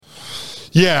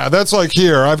Yeah, that's like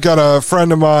here. I've got a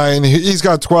friend of mine. He's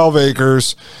got 12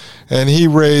 acres, and he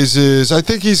raises, I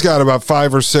think he's got about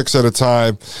 5 or 6 at a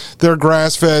time. They're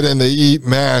grass-fed, and they eat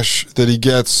mash that he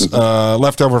gets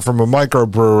left over from a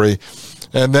microbrewery.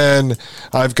 And then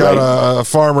I've got a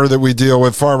farmer that we deal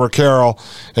with, Farmer Carol,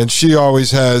 and she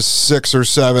always has 6 or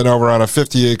 7 over on a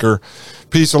 50-acre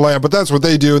piece of land. But that's what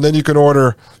they do. And then you can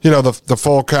order, the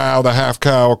full cow, the half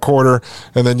cow, a quarter,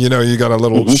 and then, you got a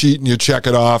little sheet and you check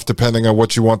it off depending on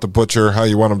what you want the butcher, how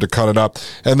you want them to cut it up.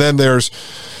 And then there's,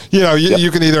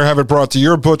 you can either have it brought to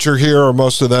your butcher here, or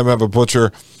most of them have a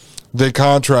butcher they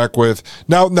contract with.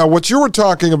 Now what you were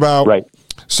talking about,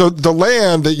 so the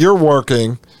land that you're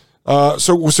working,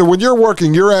 so when you're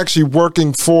working, you're actually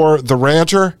working for the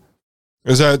rancher?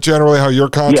 Is that generally how your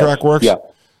contract works? Yeah.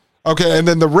 Okay, and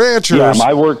then the ranchers... Yeah,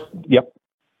 my work, yep.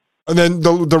 And then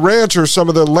the ranchers, some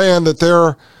of the land that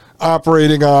they're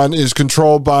operating on is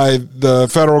controlled by the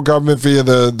federal government via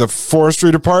the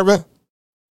forestry department?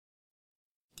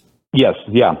 Yes,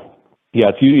 yeah. Yeah,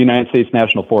 it's United States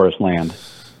National Forest land.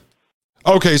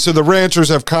 Okay, so the ranchers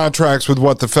have contracts with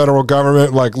the federal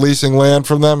government, like leasing land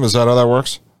from them? Is that how that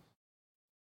works?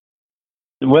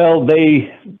 Well,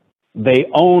 they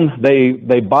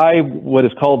buy what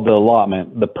is called the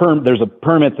allotment. There's a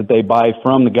permit that they buy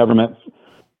from the government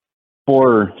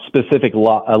for specific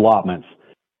allotments,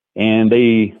 and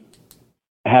they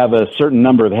have a certain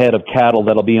number of head of cattle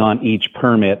that'll be on each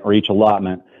permit or each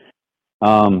allotment.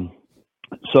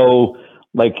 So,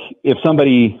 like, if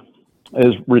somebody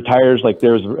retires, like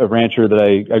there's a rancher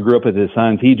that I grew up with his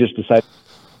sons, he just decided,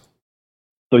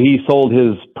 so he sold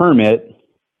his permit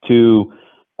to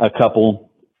a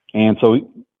couple. And so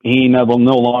he no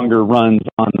longer runs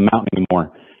on the mountain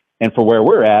anymore. And for where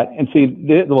we're at, and see,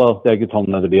 that gets a whole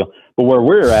another deal. But where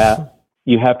we're at,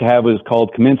 you have to have what is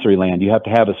called commensurate land. You have to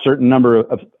have a certain number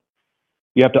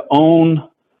you have to own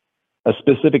a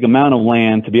specific amount of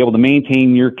land to be able to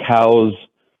maintain your cows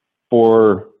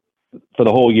for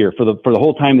the whole year, for the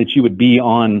whole time that you would be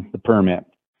on the permit.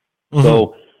 Mm-hmm.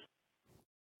 So,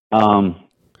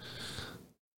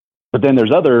 but then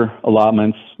there's other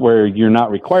allotments where you're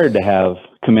not required to have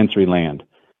commensurate land.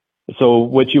 So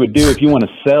what you would do if you want to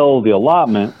sell the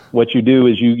allotment, what you do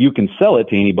is you can sell it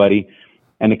to anybody,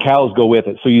 and the cows go with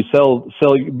it. So you sell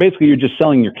basically you're just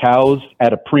selling your cows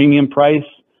at a premium price,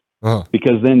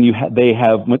 because then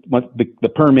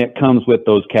the permit comes with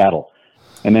those cattle,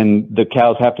 and then the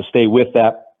cows have to stay with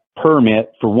that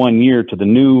permit for 1 year to the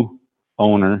new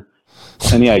owner.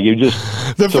 And you just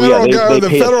they pay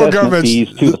assessment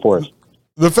fees to the forest.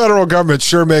 The federal government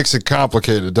sure makes it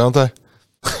complicated, don't they?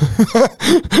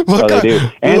 They do,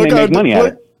 and they make money at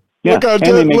it.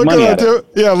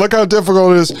 Yeah, look how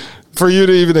difficult it is for you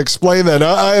to even explain that.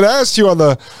 I had asked you on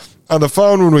the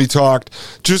phone when we talked,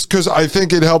 just because I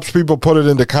think it helps people put it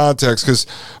into context, because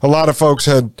a lot of folks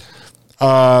had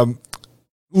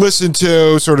listened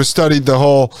to, sort of studied the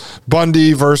whole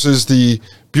Bundy versus the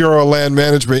Bureau of Land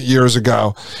Management years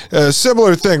ago. A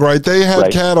similar thing, right? They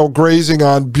had cattle grazing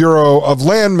on Bureau of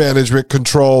Land Management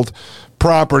controlled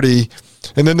property,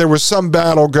 and then there was some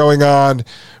battle going on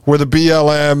where the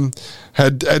BLM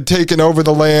had taken over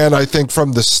the land, I think,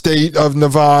 from the state of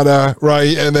Nevada,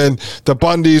 right? And then the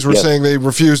Bundys were saying they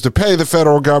refused to pay the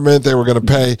federal government. They were going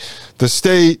to pay the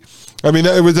state. I mean,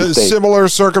 it was similar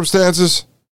circumstances.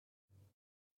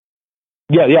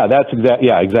 Yeah, that's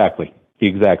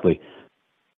exactly.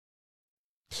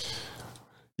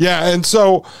 Yeah, and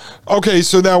so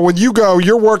now when you go,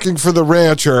 you're working for the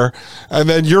rancher, and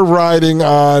then you're riding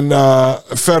on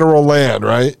federal land,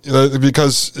 right?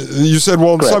 Because you said,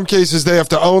 well, in some cases they have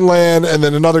to own land, and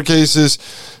then in other cases,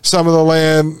 some of the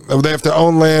land, they have to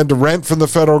own land to rent from the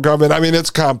federal government. I mean,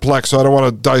 it's complex, so I don't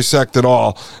want to dissect it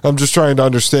all. I'm just trying to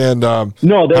understand how it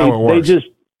works.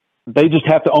 They just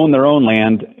have to own their own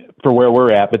land for where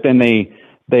we're at, but then they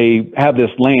have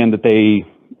this land that they,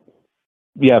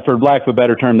 for lack of a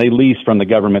better term, they lease from the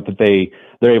government that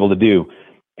they're able to do.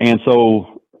 And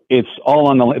so it's all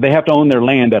on they have to own their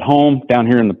land at home, down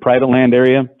here in the private land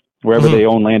area, wherever they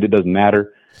own land, it doesn't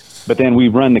matter. But then we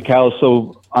run the cows.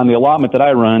 So on the allotment that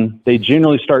I run, they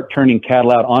generally start turning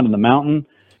cattle out onto the mountain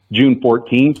June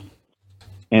 14th.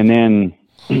 And then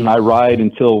I ride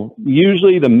until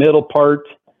usually the middle part,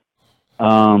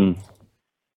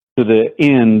 to the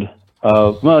end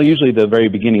of, usually the very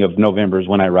beginning of November is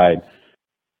when I ride.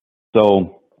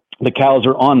 So the cows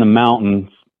are on the mountains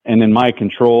and in my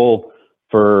control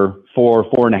for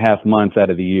 4.5 months out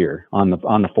of the year on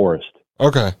the forest.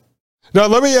 Okay. Now,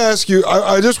 let me ask you,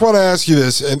 I just want to ask you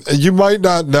this, and you might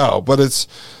not know, but it's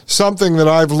something that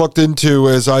I've looked into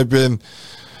as I've been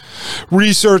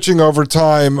researching over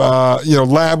time,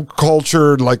 lab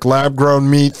cultured, like lab grown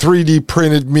meat, 3D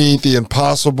printed meat, the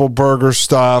Impossible Burger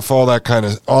stuff, all that kind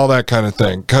of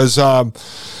thing. Because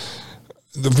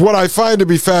what I find to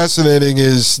be fascinating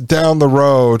is down the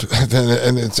road,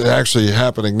 and it's actually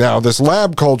happening now, this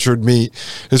lab cultured meat,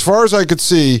 as far as I could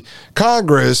see,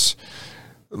 Congress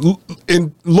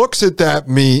looks at that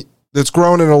meat that's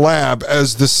grown in a lab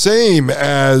as the same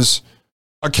as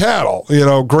a cattle,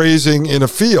 grazing in a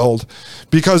field,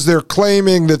 because they're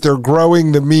claiming that they're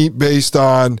growing the meat based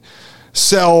on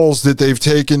cells that they've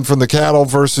taken from the cattle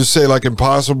versus, say, like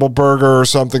Impossible Burger or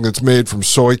something that's made from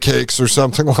soy cakes or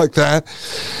something like that.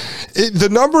 The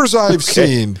numbers I've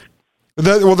seen,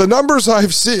 this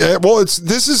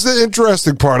is the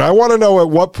interesting part. I want to know at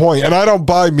what point, and I don't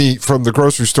buy meat from the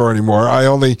grocery store anymore. I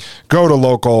only go to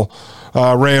local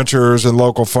ranchers and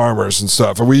local farmers and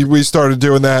stuff. And we started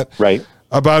doing that. Right.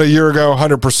 About a year ago,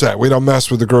 100%. We don't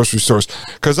mess with the grocery stores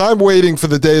because I'm waiting for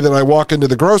the day that I walk into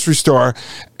the grocery store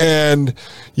and,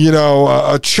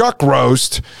 a chuck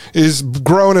roast is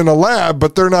grown in a lab,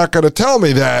 but they're not going to tell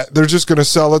me that. They're just going to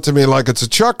sell it to me like it's a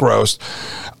chuck roast.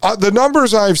 The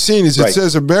numbers I've seen is it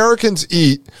says Americans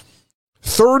eat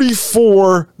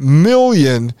 34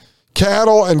 million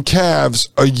cattle and calves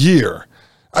a year.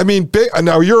 I mean,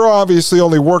 now you're obviously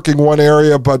only working one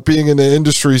area, but being in the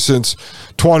industry since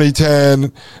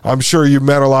 2010, I'm sure you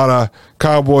met a lot of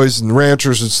cowboys and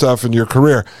ranchers and stuff in your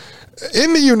career.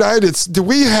 In the United States, do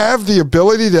we have the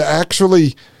ability to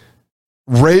actually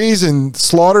raise and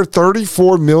slaughter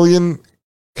 34 million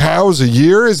cows a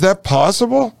year? Is that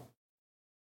possible?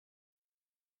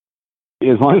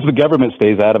 As long as the government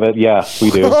stays out of it, yeah,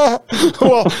 we do. Well,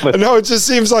 no, it just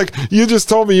seems like you just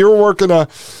told me you're working a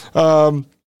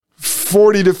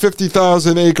 40 to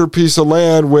 50,000 acre piece of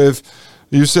land with,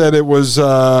 you said it was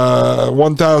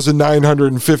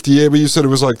 1,958, but you said it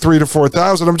was like 3,000 to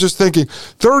 4,000. I'm just thinking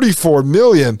 34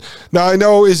 million. Now I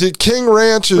know, is it King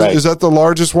Ranch? Is that the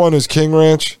largest one? Is King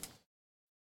Ranch?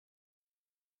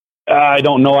 I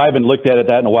don't know. I haven't looked at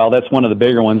that in a while. That's one of the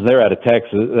bigger ones. They're out of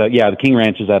Texas. The King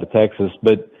Ranch is out of Texas.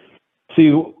 But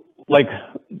see, like,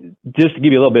 just to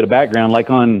give you a little bit of background, like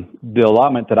on the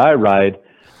allotment that I ride,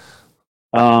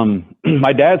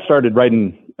 my dad started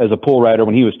riding as a pool rider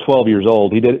when he was 12 years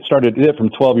old. He did it from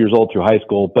 12 years old through high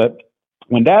school. But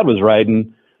when Dad was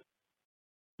riding,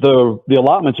 the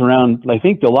allotments around, I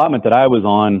think the allotment that I was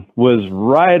on was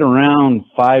right around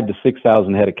 5,000 to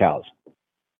 6,000 head of cows.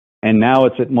 And now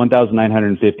it's at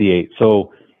 1,958.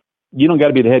 So you don't got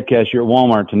to be the head cashier at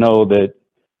Walmart to know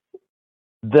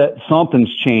that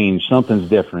something's changed, something's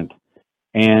different.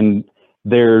 And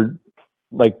they're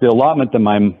like the allotment that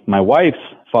my wife's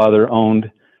father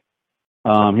owned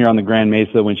here on the Grand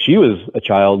Mesa when she was a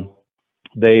child.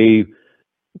 They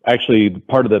actually,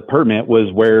 part of the permit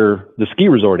was where the ski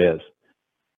resort is,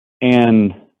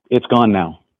 and it's gone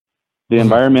now. The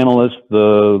environmentalists,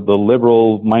 the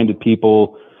liberal-minded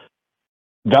people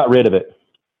got rid of it.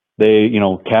 They,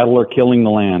 cattle are killing the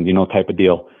land, type of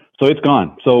deal. So it's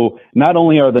gone. So not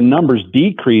only are the numbers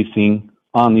decreasing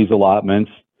on these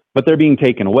allotments, but they're being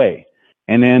taken away.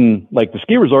 And then, like the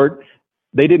ski resort,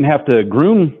 they didn't have to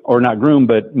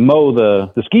mow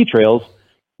the ski trails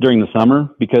during the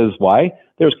summer because why?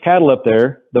 There's cattle up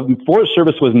there. The Forest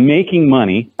Service was making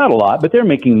money, not a lot, but they're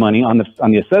making money on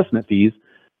the assessment fees.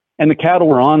 And the cattle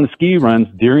were on the ski runs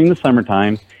during the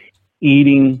summertime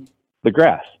eating the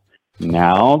grass.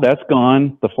 Now that's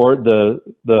gone.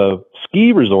 The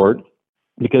ski resort,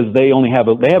 because they have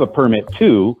a permit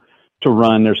to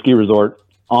run their ski resort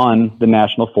on the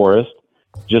national forest,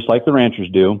 just like the ranchers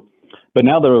do. But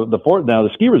now the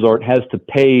ski resort has to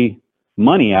pay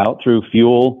money out through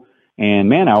fuel and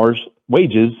man hours,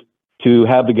 wages, to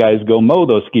have the guys go mow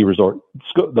those ski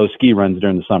runs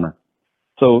during the summer.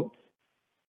 So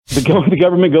the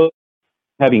government goes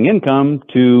having income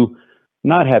to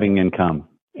not having income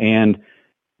and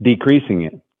decreasing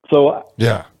it. So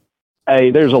yeah,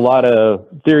 there's a lot of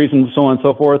theories and so on and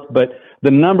so forth, but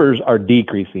the numbers are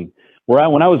decreasing.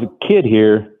 When I was a kid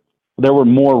here, there were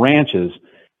more ranches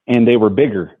and they were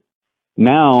bigger.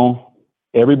 Now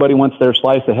everybody wants their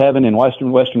slice of heaven in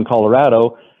western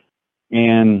Colorado,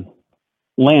 and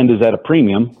land is at a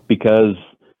premium because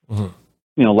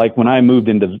like when I moved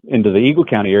into the Eagle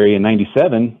County area in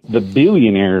 '97, the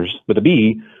billionaires with a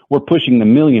B were pushing the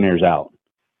millionaires out.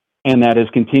 And that has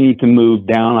continued to move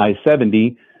down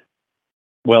I-70,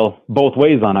 well, both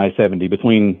ways on I-70,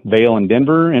 between Vail and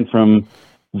Denver and from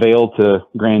Vail to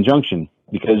Grand Junction,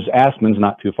 because Aspen's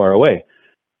not too far away.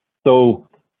 So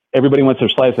everybody wants their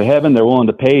slice of heaven. They're willing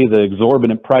to pay the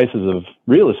exorbitant prices of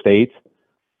real estate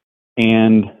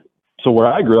and So where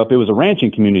I grew up, it was a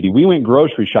ranching community. We went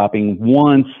grocery shopping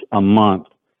once a month.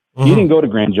 You didn't go to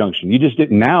Grand Junction. You just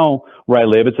didn't. Now where I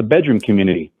live, it's a bedroom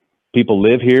community. People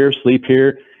live here, sleep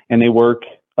here, and they work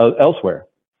elsewhere.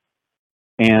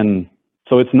 And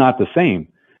so it's not the same.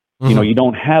 You know, you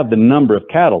don't have the number of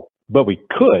cattle, but we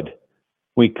could,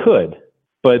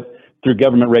 but through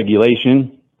government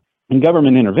regulation and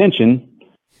government intervention,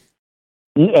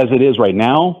 as it is right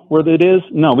now, where it is,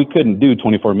 no, we couldn't do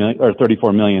 24 million or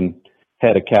 34 million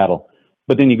head of cattle.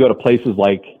 But then you go to places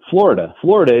like Florida.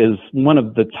 Florida is one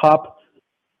of the top.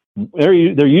 They're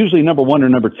usually number one or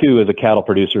number two as a cattle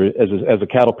producer, as a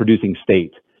cattle producing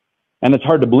state. And it's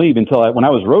hard to believe until when I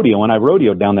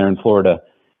rodeoed down there in Florida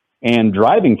and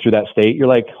driving through that state, you're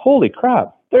like, holy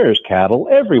crap, there's cattle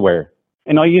everywhere.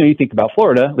 And you think about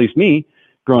Florida, at least me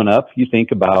growing up, you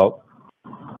think about,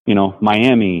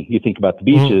 Miami, you think about the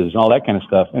beaches and all that kind of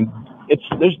stuff. And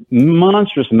there's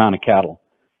monstrous amount of cattle.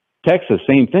 Texas,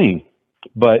 same thing.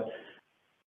 But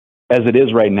as it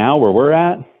is right now where we're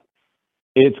at,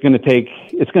 it's going to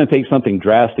take something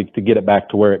drastic to get it back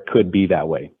to where it could be that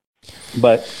way.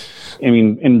 But I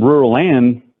mean, in rural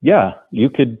land, yeah, you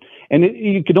could, and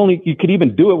you could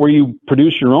even do it where you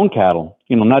produce your own cattle.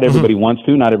 Not everybody wants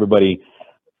to, not everybody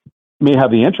may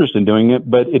have the interest in doing it,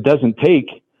 but it doesn't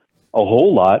take a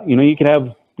whole lot. You could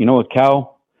have, a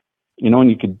cow,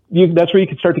 and that's where you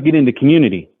could start to get into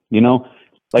community,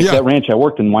 that ranch I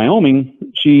worked in Wyoming,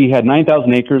 she had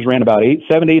 9,000 acres, ran about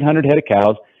 700 to 800 head of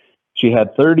cows. She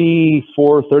had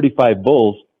 34, 35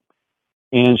 bulls,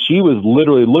 and she was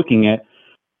literally looking at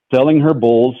selling her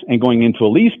bulls and going into a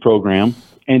lease program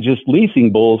and just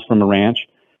leasing bulls from a ranch.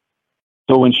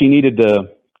 So when she needed to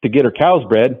get her cows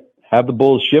bred, have the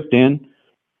bulls shipped in,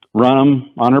 run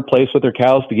them on her place with her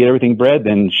cows to get everything bred,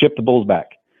 then ship the bulls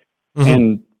back.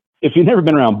 And if you've never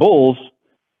been around bulls,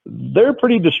 they're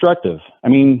pretty destructive. I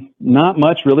mean, not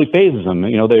much really phases them.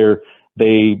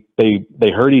 They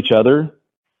hurt each other.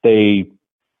 They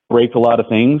break a lot of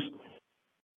things.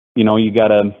 You got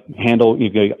to handle,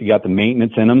 you got the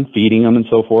maintenance in them, feeding them and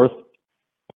so forth.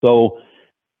 So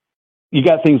you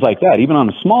got things like that, even on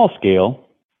a small scale.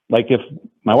 Like if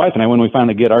my wife and I, when we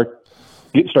finally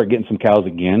start getting some cows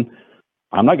again,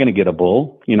 I'm not going to get a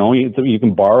bull. You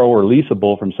can borrow or lease a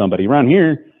bull from somebody. Around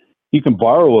here, you can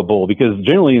borrow a bull because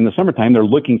generally in the summertime, they're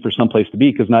looking for someplace to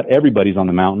be because not everybody's on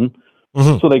the mountain.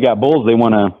 So they got bulls they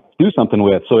want to do something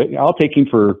with. So I'll take him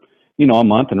for, a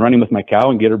month and run him with my cow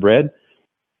and get her bred,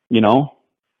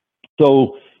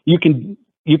 So you can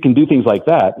do things like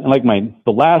that. And like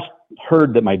the last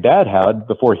herd that my dad had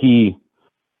before he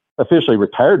officially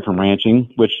retired from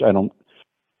ranching, which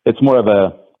it's more of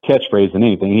a catchphrase than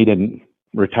anything. He didn't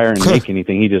retire and make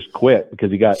anything. He just quit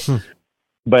because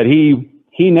but he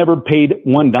never paid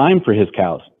one dime for his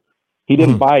cows. He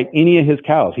didn't buy any of his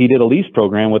cows. He did a lease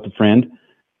program with a friend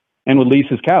and would lease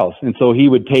his cows. And so he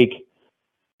would take,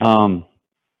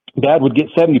 Dad would get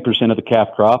 70% of the calf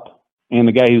crop, and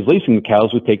the guy who's leasing the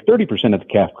cows would take 30% of the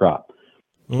calf crop.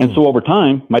 And so over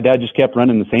time, my dad just kept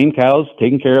running the same cows,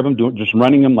 taking care of them, just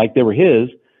running them like they were his.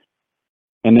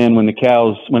 And then when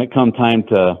it come time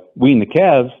to wean the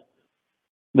calves,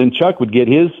 then Chuck would get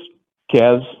his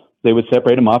calves. They would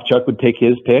separate them off. Chuck would take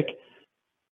his pick.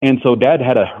 And so Dad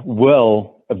had a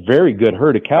very good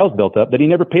herd of cows built up that he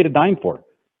never paid a dime for.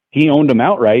 He owned them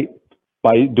outright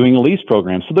by doing a lease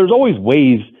program. So there's always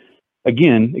ways,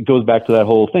 again, it goes back to that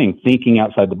whole thing, thinking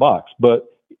outside the box. But,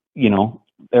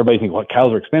 everybody thinks, well,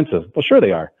 cows are expensive. Well, sure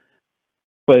they are.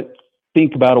 But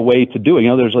think about a way to do it.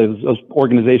 There's those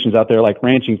organizations out there like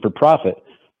Ranching for Profit.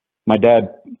 My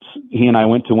dad, he and I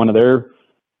went to one of their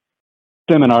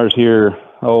seminars here,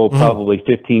 probably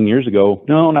 15 years ago.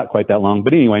 No, not quite that long.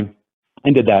 But anyway,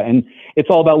 and did that. And it's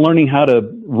all about learning how to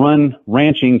run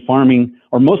ranching, farming,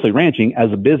 or mostly ranching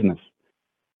as a business.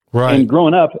 Right. And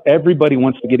growing up, everybody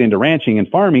wants to get into ranching and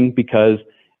farming because,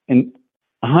 and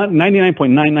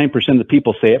 99.99% of the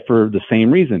people say it for the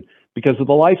same reason, because of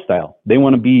the lifestyle. They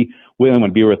want to be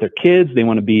with their kids. They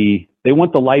want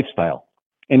the lifestyle.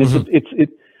 And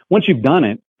it's once you've done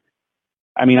it,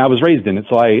 I mean, I was raised in it,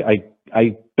 so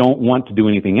I don't want to do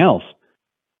anything else.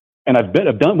 And I've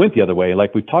went the other way,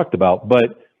 like we've talked about.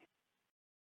 But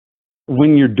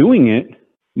when you're doing it,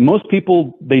 most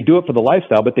people, they do it for the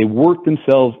lifestyle, but they work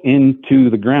themselves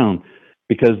into the ground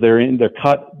because they're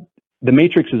caught. The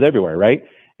matrix is everywhere, right?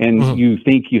 And you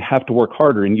think you have to work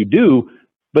harder, and you do.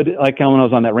 But like when I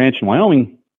was on that ranch in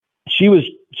Wyoming, she was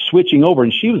switching over,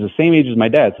 and she was the same age as my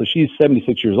dad. So she's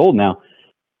 76 years old now.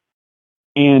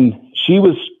 And she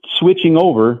was switching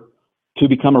over to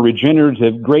become a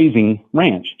regenerative grazing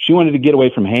ranch. She wanted to get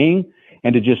away from haying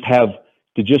and to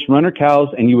just run her cows,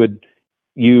 and you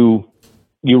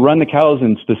you run the cows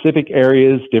in specific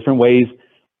areas, different ways.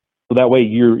 So that way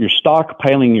you're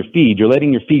stockpiling your feed. You're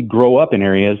letting your feed grow up in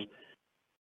areas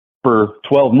for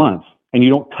 12 months, and you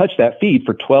don't touch that feed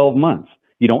for 12 months.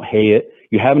 You don't hay it.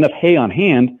 You have enough hay on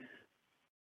hand.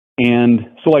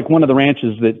 And so like one of the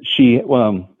ranches that she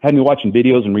had me watching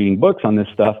videos and reading books on this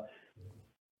stuff.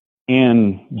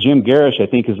 And Jim Garish, I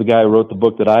think, is the guy who wrote the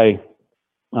book that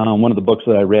one of the books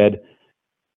that I read.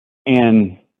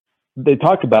 And they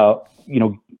talk about,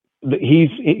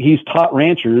 he's taught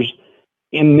ranchers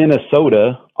in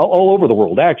Minnesota, all over the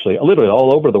world, actually, literally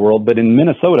all over the world, but in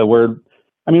Minnesota where,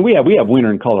 we have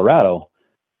winter in Colorado,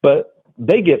 but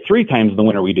they get 3 times the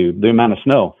winter we do, the amount of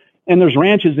snow. And there's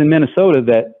ranches in Minnesota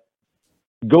that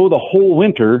go the whole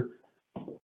winter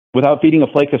without feeding a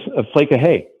flake of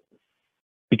hay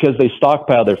because they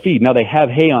stockpile their feed. Now they have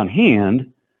hay on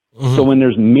hand. Mm-hmm. So when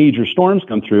there's major storms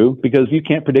come through, because you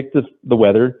can't predict the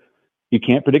weather, you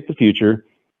can't predict the future.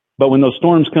 But when those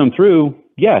storms come through,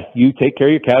 you take care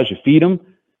of your cows, you feed them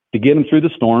to get them through the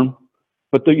storm.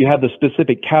 But you have the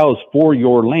specific cows for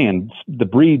your land, the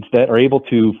breeds that are able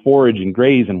to forage and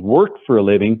graze and work for a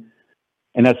living.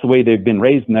 And that's the way they've been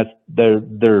raised. And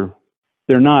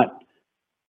they're not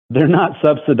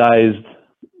subsidized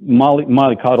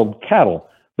mollycoddled cattle.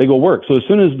 They go work. So as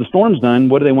soon as the storm's done,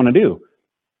 what do they want to do?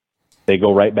 They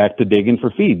go right back to digging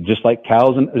for feed, just like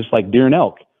cows and just like deer and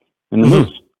elk and the mm-hmm.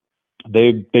 moose.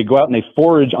 They go out and they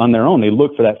forage on their own. They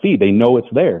look for that feed. They know it's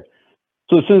there.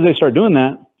 So as soon as they start doing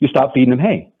that, you stop feeding them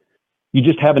hay. You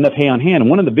just have enough hay on hand. And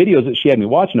one of the videos that she had me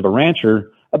watching of a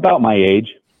rancher about my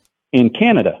age in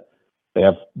Canada, they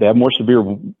have more severe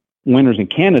winters in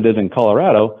Canada than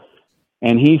Colorado.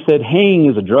 And he said, haying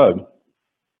is a drug.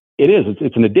 It is.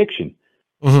 It's an addiction.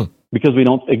 Mm-hmm. Because we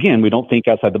don't think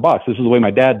outside the box. This is the way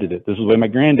my dad did it. This is the way my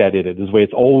granddad did it. This is the way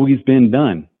it's always been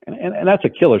done. And that's a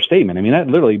killer statement. That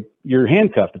literally, you're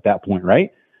handcuffed at that point,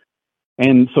 right?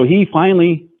 And so he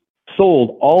finally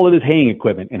sold all of his haying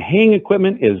equipment. And haying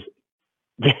equipment is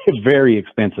very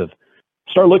expensive.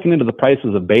 Start looking into the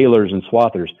prices of balers and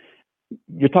swathers.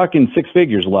 You're talking 6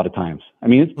 figures a lot of times.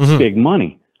 It's mm-hmm. big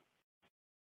money.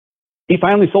 He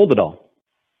finally sold it all.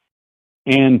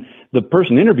 And the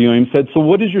person interviewing him said, so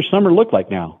what does your summer look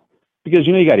like now? Because,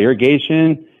 you got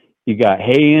irrigation, you got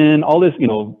hay in, all this,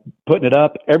 putting it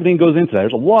up, everything goes into that.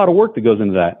 There's a lot of work that goes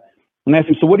into that. And I asked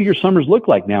him, so what do your summers look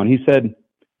like now? And he said,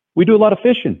 we do a lot of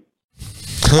fishing.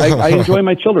 I enjoy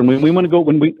my children. We want to go,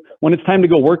 when it's time to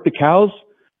go work the cows,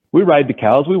 we ride the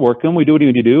cows, we work them, we do what we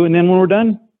need to do. And then when we're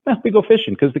done, we go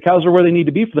fishing because the cows are where they need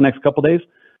to be for the next couple of days.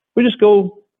 We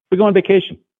go on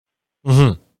vacation.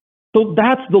 Mm-hmm. So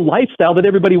that's the lifestyle that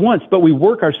everybody wants, but we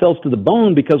work ourselves to the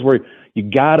bone because you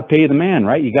got to pay the man,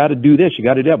 right? You got to do this, you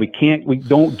got to do that. We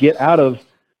don't get out of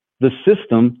the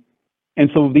system. And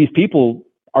so these people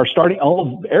are starting,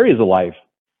 all areas of life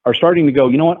are starting to go,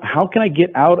 you know what, how can I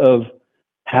get out of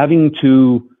having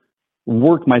to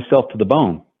work myself to the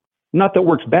bone? Not that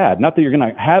work's bad, not that you're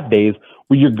going to have days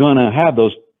where you're going to have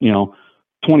those,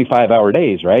 25-hour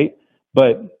days, right?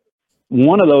 But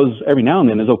one of those every now and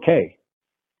then is okay.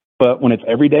 But when it's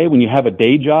every day, when you have a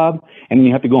day job and then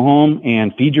you have to go home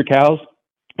and feed your cows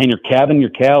and you're calving your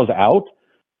cows out.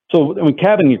 So when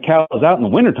calving your cows out in the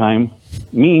wintertime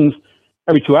means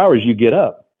every 2 hours you get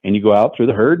up and you go out through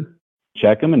the herd,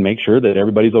 check them and make sure that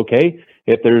everybody's okay.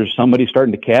 If there's somebody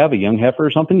starting to calve, a young heifer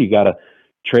or something, you got to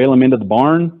trail them into the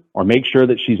barn or make sure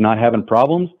that she's not having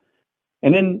problems.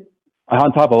 And then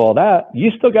on top of all that,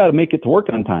 you still got to make it to work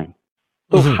on time.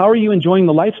 So mm-hmm. How are you enjoying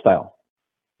the lifestyle?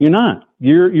 You're not.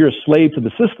 You're a slave to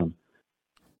the system.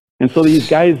 And so these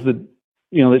guys that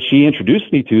she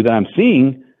introduced me to that I'm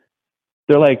seeing,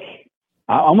 they're like,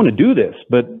 I want to do this,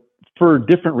 but for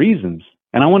different reasons.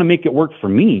 And I want to make it work for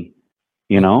me,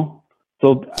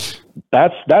 So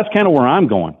that's kind of where I'm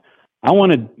going.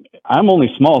 I'm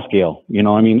only small scale,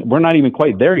 we're not even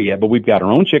quite there yet, but we've got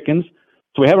our own chickens.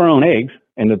 So we have our own eggs,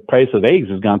 and the price of eggs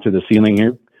has gone through the ceiling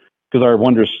here because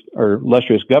our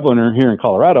illustrious governor here in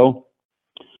Colorado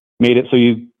made it so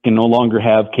you can no longer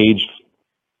have caged,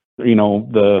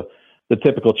 the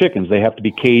typical chickens. They have to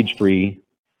be cage-free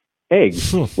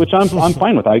eggs, which I'm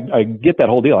fine with. I get that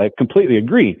whole deal. I completely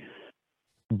agree.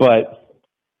 But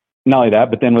not only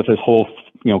that, but then with this whole,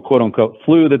 quote unquote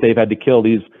flu that they've had to kill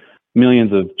these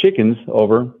millions of chickens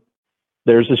over,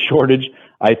 there's a shortage,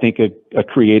 I think a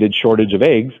created shortage of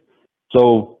eggs.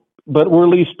 So, but we're at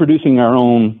least producing our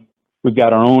own, we've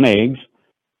got our own eggs.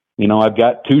 I've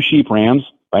got 2 sheep rams.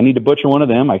 If I need to butcher one of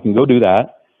them, I can go do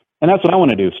that. And that's what I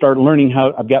want to do. Start learning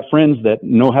how. I've got friends that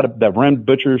know how to, that run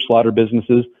butcher, slaughter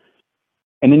businesses.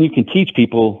 And then you can teach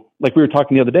people, like we were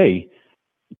talking the other day,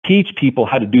 teach people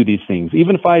how to do these things.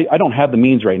 Even if I don't have the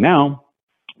means right now,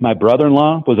 my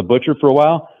brother-in-law was a butcher for a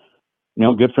while. You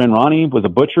know, good friend Ronnie was a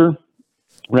butcher,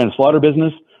 ran a slaughter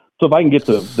business. So if I can get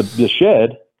the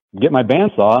shed, get my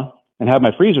bandsaw, and have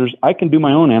my freezers, I can do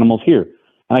my own animals here.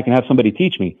 And I can have somebody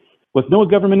teach me with no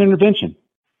government intervention,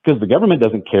 because the government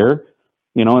doesn't care,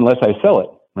 you know, unless I sell it,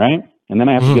 right? And then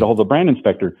I have to get a hold of a brand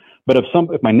inspector. But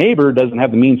if my neighbor doesn't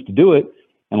have the means to do it,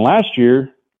 and last year,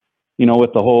 you know,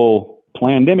 with the whole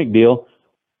pandemic deal,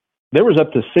 there was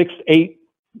up to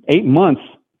 8 months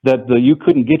that you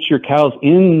couldn't get your cows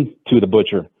into the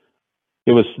butcher.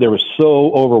 They were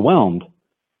so overwhelmed.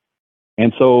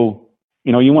 And so,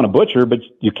 you know, you want to butcher, but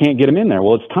you can't get them in there.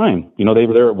 Well, it's time. You know,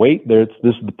 they're wait. This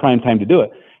is the prime time to do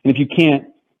it. And if you can't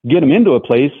get them into a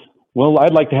place, well,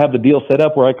 I'd like to have the deal set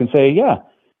up where I can say, yeah,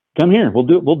 come here. We'll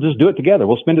do it. We'll just do it together.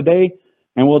 We'll spend a day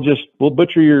and we'll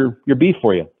butcher your beef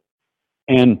for you,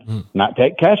 and not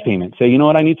take cash payment. Say, you know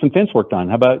what, I need some fence work done.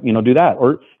 How about, you know, do that,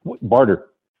 or barter.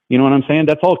 You know what I'm saying?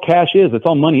 That's all cash is. That's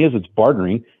all money is. It's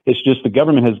bartering. It's just the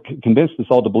government has convinced us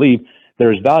all to believe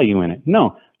there's value in it.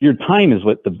 No, your time is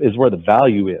where the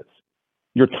value is.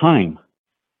 Your time.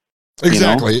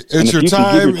 Exactly. You know? It's your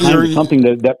time. To something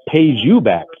that pays you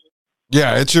back.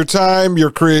 Yeah, it's your time,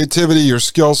 your creativity, your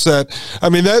skill set. I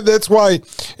mean, that's why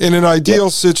in an ideal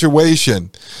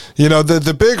situation, you know,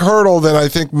 the big hurdle that I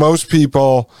think most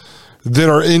people that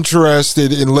are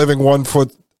interested in living 1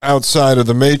 foot outside of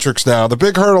the matrix now, the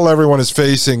big hurdle everyone is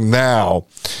facing now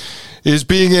is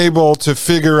being able to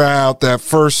figure out that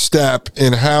first step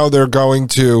in how they're going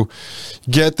to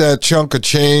get that chunk of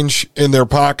change in their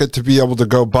pocket to be able to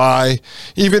go buy,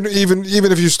 even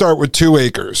if you start with 2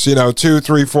 acres, you know, 2,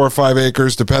 3, 4, 5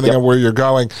 acres, depending on where you're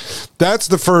going. That's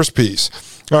the first piece.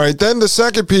 All right. Then the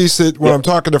second piece, that when I'm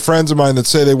talking to friends of mine that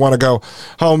say they want to go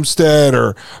homestead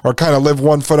or kind of live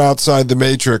 1 foot outside the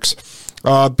matrix,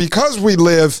 because we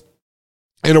live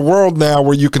in a world now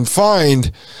where you can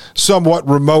find somewhat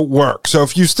remote work. So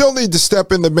if you still need to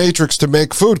step in the matrix to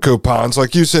make food coupons,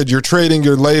 like you said, you're trading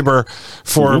your labor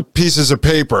for pieces of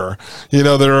paper, you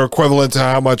know, that are equivalent to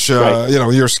how much, you know,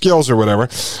 your skills or whatever.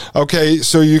 Okay.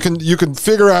 So you can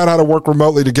figure out how to work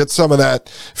remotely to get some of that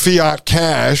fiat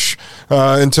cash,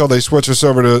 until they switch us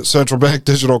over to central bank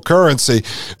digital currency,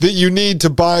 that you need to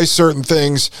buy certain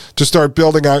things to start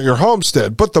building out your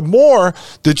homestead. But the more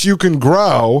that you can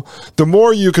grow, the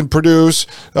more you can produce,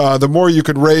 the more you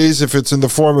can raise if it's in the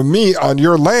form of meat on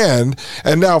your land.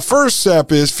 And now first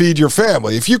step is feed your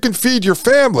family. If you can feed your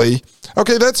family,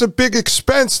 okay, that's a big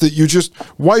expense that you just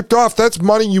wiped off. That's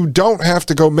money you don't have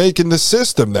to go make in the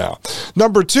system now.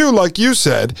 Number 2, like you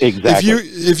said,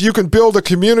 if you can build a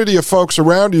community of folks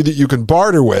around you that you can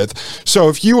barter with. So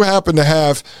if you happen to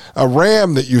have a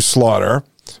ram that you slaughter,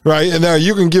 right, and now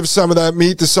you can give some of that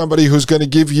meat to somebody who's going to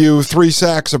give you 3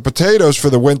 sacks of potatoes for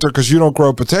the winter because you don't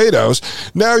grow potatoes.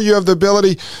 Now you have the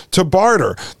ability to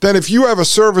barter. Then if you have a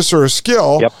service or a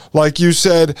skill, like you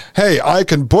said, hey, I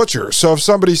can butcher. So if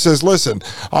somebody says, listen,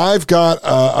 I've got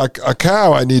a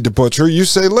cow I need to butcher, you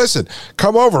say, listen,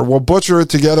 come over. We'll butcher it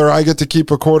together. I get to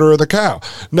keep a quarter of the cow.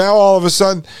 Now all of a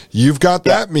sudden, you've got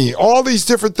that meat. All these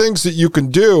different things that you can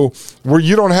do where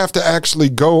you don't have to actually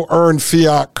go earn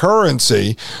fiat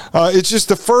currency. It's just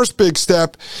the first big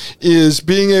step is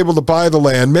being able to buy the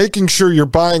land, making sure you're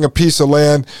buying a piece of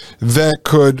land that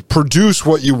could produce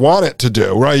what you want it to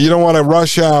do, right? You don't want to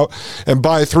rush out and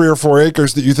buy 3 or 4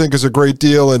 acres that you think is a great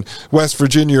deal in West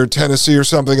Virginia or Tennessee or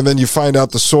something, and then you find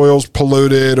out the soil's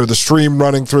polluted or the stream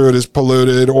running through it is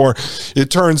polluted, or it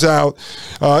turns out,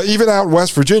 even out in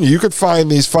West Virginia, you could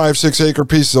find these 5-6 acre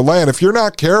pieces of land. If you're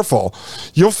not careful,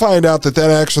 you'll find out that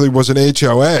actually was an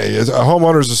HOA, a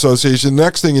homeowners association.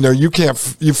 Next thing you know, you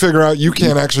figure out you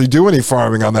can't actually do any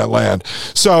farming on that land.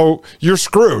 So you're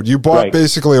screwed. You bought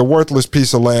basically a worthless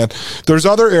piece of land. There's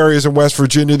other areas in West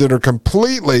Virginia that are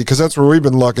completely, because that's where we've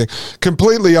been looking,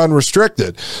 completely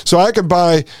unrestricted. So I could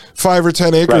buy 5 or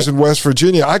 10 acres in West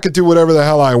Virginia. I could do whatever the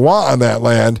hell I want on that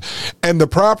land. And the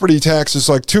property tax is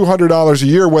like $200 a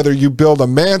year, whether you build a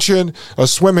mansion, a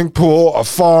swimming pool, a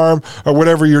farm, or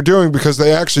whatever you're doing, because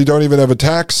they actually don't even have a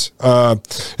tax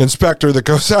inspector that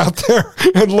goes out there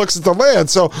and looks at the land.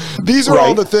 So these are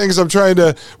all the things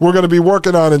we're going to be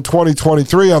working on in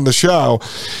 2023 on the show,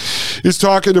 is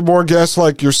talking to more guests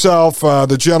like yourself,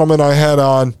 the gentleman I had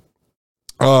on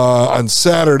on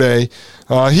Saturday.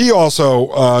 He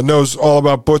also knows all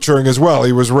about butchering as well.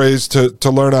 He was raised to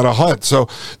learn how to hunt. So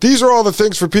these are all the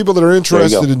things for people that are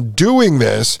interested in doing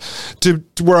this, to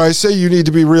where I say you need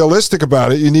to be realistic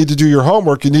about it. You need to do your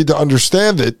homework. You need to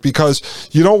understand it, because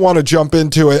you don't want to jump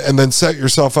into it and then set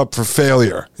yourself up for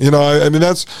failure. I mean,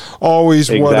 that's always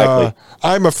what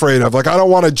I'm afraid of. Like, I don't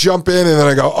want to jump in and then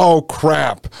I go, oh,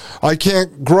 crap, I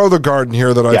can't grow the garden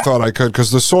here that I thought I could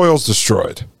because the soil's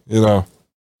destroyed, Well,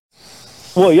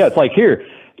 yeah, it's like here,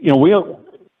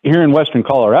 here in Western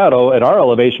Colorado at our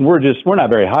elevation, we're not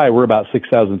very high. We're about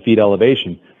 6,000 feet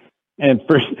elevation. And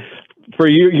for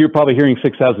you, you're probably hearing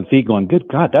 6,000 feet going, good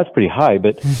God, that's pretty high.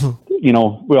 But, we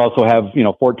also have,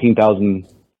 14,000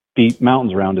 feet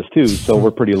mountains around us too. So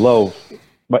we're pretty low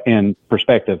in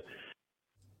perspective.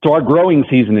 So our growing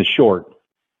season is short.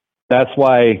 That's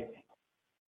why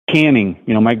canning,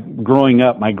 growing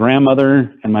up, my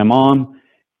grandmother and my mom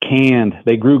canned.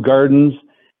 They grew gardens.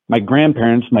 My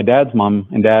grandparents, my dad's mom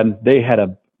and dad,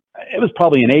 it was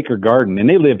probably an acre garden, and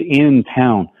they lived in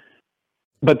town.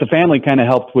 But the family kind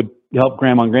of would help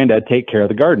grandma and granddad take care of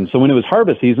the garden. So when it was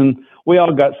harvest season, we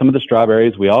all got some of the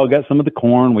strawberries, we all got some of the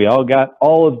corn, we all got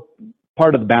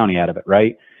part of the bounty out of it,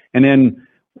 right? And then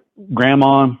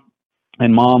grandma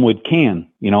and mom would can,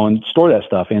 and store that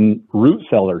stuff in root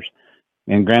cellars.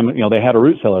 And grandma, they had a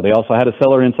root cellar. They also had a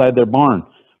cellar inside their barn.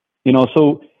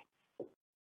 So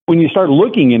when you start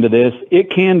looking into this,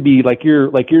 it can be like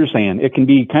you're saying, it can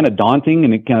be kind of daunting,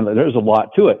 and there's a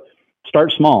lot to it.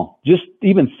 Start small. Just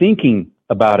even thinking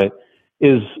about it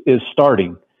is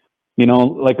starting.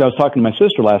 Like I was talking to my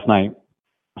sister last night.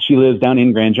 She lives down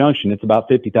in Grand Junction. It's about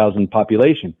 50,000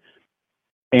 population.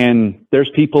 And there's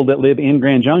people that live in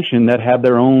Grand Junction that have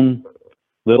their own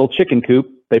little chicken coop.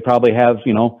 They probably have,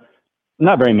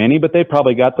 not very many, but they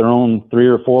probably got their own 3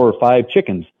 or 4 or 5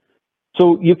 chickens.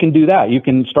 So you can do that. You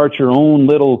can start your own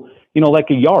little, like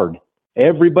a yard.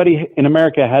 Everybody in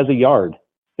America has a yard.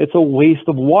 It's a waste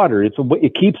of water.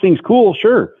 It keeps things cool,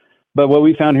 sure. But what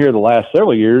we found here the last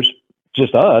several years,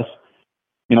 just us,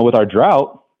 with our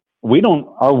drought,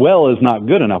 our well is not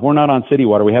good enough. We're not on city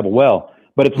water. We have a well,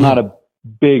 but it's not a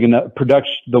big enough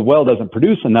production. The well doesn't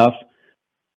produce enough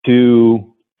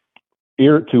to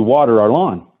water our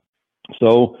lawn.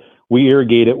 So we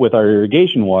irrigate it with our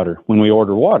irrigation water when we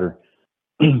order water.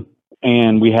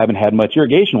 And we haven't had much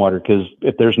irrigation water, because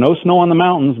if there's no snow on the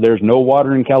mountains, there's no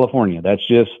water in California. That's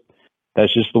just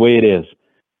the way it is.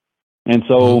 And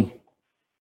so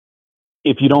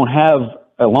if you don't have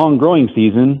a long growing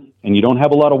season and you don't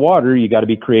have a lot of water, you got to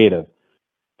be creative.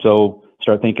 So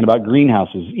start thinking about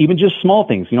greenhouses, even just small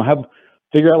things,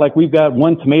 figure out, like, we've got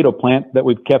one tomato plant that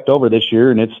we've kept over this year,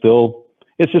 and it's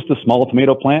just a small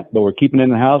tomato plant, but we're keeping it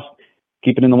in the house,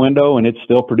 keep it in the window, and it's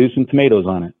still producing tomatoes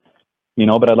on it.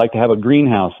 But I'd like to have a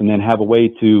greenhouse, and then have a way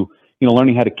to,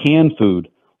 learning how to can food,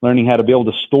 learning how to be able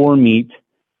to store meat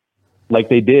like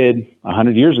they did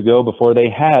 100 years ago before they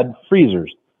had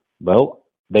freezers. Well,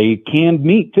 they canned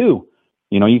meat too.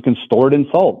 You can store it in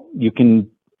salt. You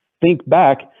can think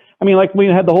back. I mean, like, we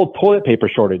had the whole toilet paper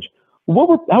shortage.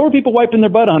 How were people wiping their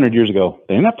butt 100 years ago?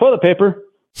 They didn't have toilet paper.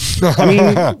 I mean,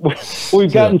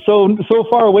 we've gotten so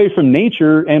far away from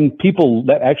nature and people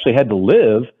that actually had to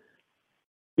live.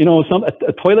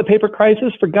 A toilet paper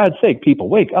crisis, for God's sake, people,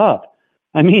 wake up.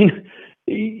 I mean,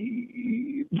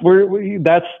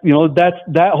 that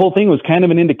whole thing was kind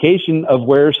of an indication of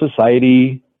where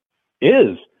society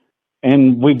is.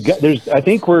 And I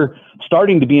think we're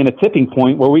starting to be in a tipping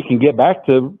point where we can get back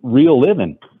to real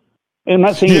living. And I'm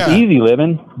not saying it's easy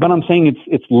living, but I'm saying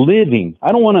it's living.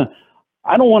 I don't want to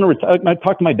retire. I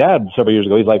talked to my dad several years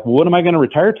ago. He's like, well, what am I going to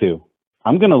retire to?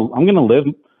 I'm going to live.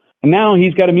 And now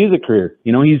he's got a music career.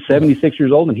 He's 76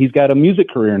 years old and he's got a music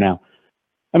career now.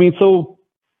 I mean, so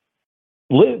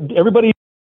everybody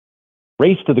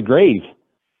race to the grave.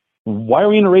 Why are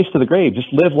we in a race to the grave?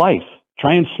 Just live life.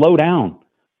 Try and slow down.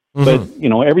 Mm-hmm.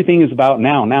 But, everything is about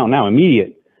now,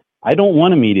 immediate. I don't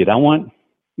want immediate. I want,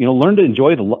 learn to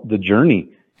enjoy the journey.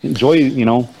 Enjoy,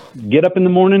 get up in the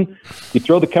morning, you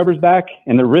throw the covers back,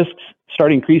 and the risks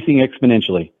start increasing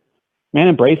exponentially. Man,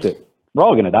 embrace it. We're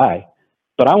all going to die.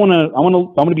 But I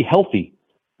want to be healthy.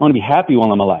 I want to be happy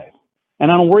while I'm alive.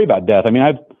 And I don't worry about death. I mean,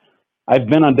 I've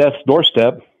been on death's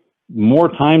doorstep more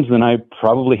times than I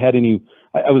probably had any.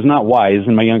 I was not wise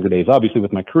in my younger days, obviously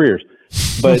with my careers,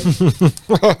 but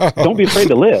don't be afraid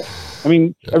to live. I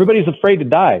mean, everybody's afraid to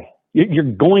die. You're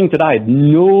going to die.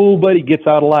 Nobody gets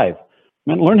out alive.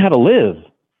 Man, learn how to live.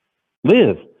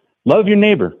 Live. Love your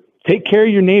neighbor. Take care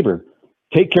of your neighbor.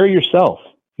 Take care of yourself,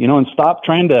 and stop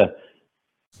trying to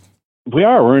We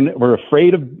are. We're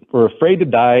afraid to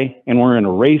die, and we're in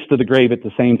a race to the grave at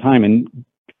the same time. And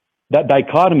that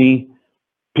dichotomy,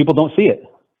 people don't see it.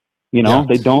 You know,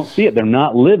 They don't see it. They're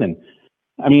not living.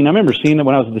 I mean, I remember seeing it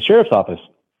when I was at the sheriff's office.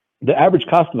 The average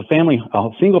cost of a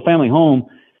single family home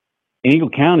in Eagle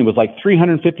County was like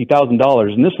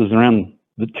 $350,000, and this was around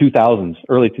the 2000s,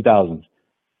 early 2000s.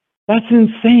 That's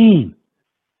insane.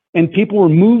 And people were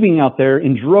moving out there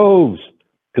in droves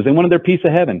because they wanted their piece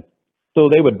of heaven. So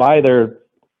they would buy their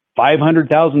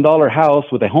 $500,000 house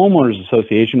with a homeowners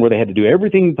association where they had to do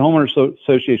everything the homeowners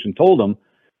association told them.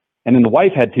 And then the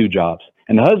wife had 2 jobs,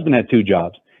 and the husband had 2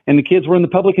 jobs, and the kids were in the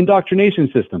public indoctrination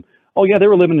system. Oh yeah, they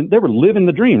were living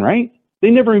the dream, right? They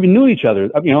never even knew each other.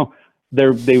 You know,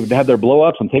 they would have their blow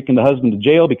ups and taking the husband to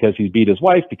jail because he beat his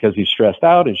wife, because he's stressed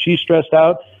out and she's stressed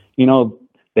out. You know,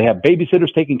 they have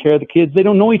babysitters taking care of the kids. They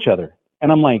don't know each other.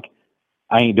 And I'm like,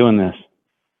 I ain't doing this.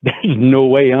 There's no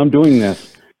way I'm doing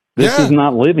this. This is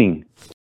not living.